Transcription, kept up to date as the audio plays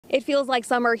It feels like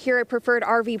summer here at Preferred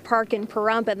RV Park in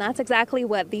Pahrump, and that's exactly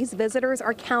what these visitors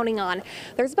are counting on.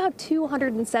 There's about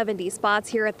 270 spots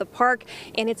here at the park,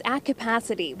 and it's at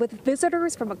capacity with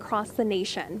visitors from across the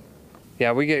nation.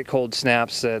 Yeah, we get cold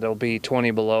snaps that'll be 20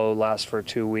 below, last for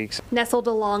 2 weeks. Nestled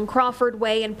along Crawford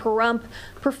Way in Pahrump,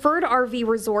 Preferred RV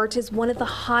Resort is one of the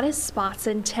hottest spots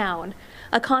in town.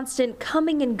 A constant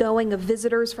coming and going of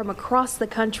visitors from across the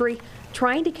country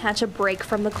trying to catch a break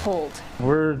from the cold.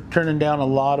 We're turning down a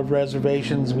lot of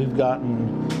reservations. We've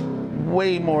gotten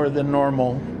way more than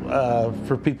normal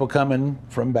for people coming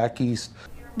from back east.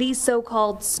 These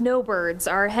so-called snowbirds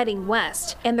are heading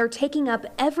west, and they're taking up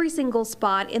every single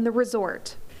spot in the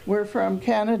resort. We're from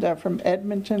Canada, from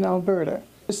Edmonton, Alberta.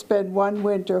 We spent one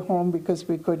winter home because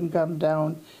we couldn't come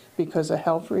down because of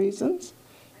health reasons,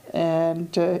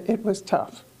 and it was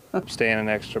tough. Staying an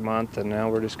extra month, and now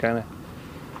we're just kind of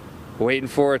waiting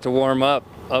for it to warm up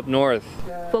north.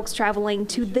 Folks traveling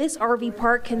to this RV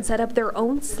park can set up their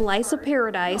own slice of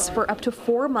paradise for up to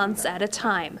 4 months at a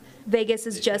time. Vegas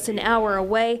is just an hour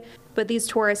away, but these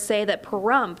tourists say that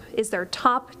Pahrump is their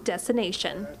top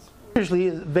destination. Usually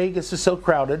Vegas is so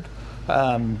crowded,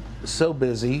 so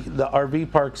busy. The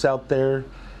RV parks out there,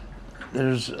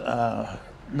 there's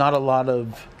not a lot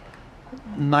of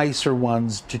nicer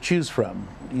ones to choose from.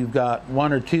 You've got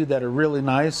one or two that are really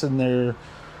nice, and they're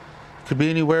could be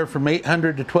anywhere from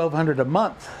 $800 to $1,200 a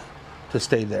month to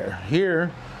stay there. Here,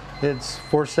 it's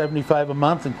 $475 a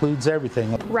month, includes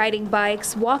everything. Riding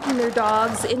bikes, walking their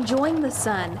dogs, enjoying the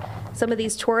sun. Some of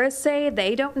these tourists say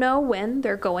they don't know when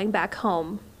they're going back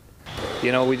home.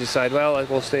 You know, we decide, well,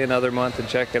 we'll stay another month and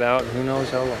check it out, and who knows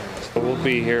how long. So we'll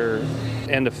be here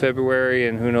end of February,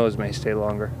 and who knows, may stay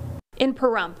longer. In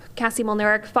Pahrump, Cassie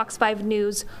Molnaric, Fox 5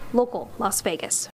 News, local Las Vegas.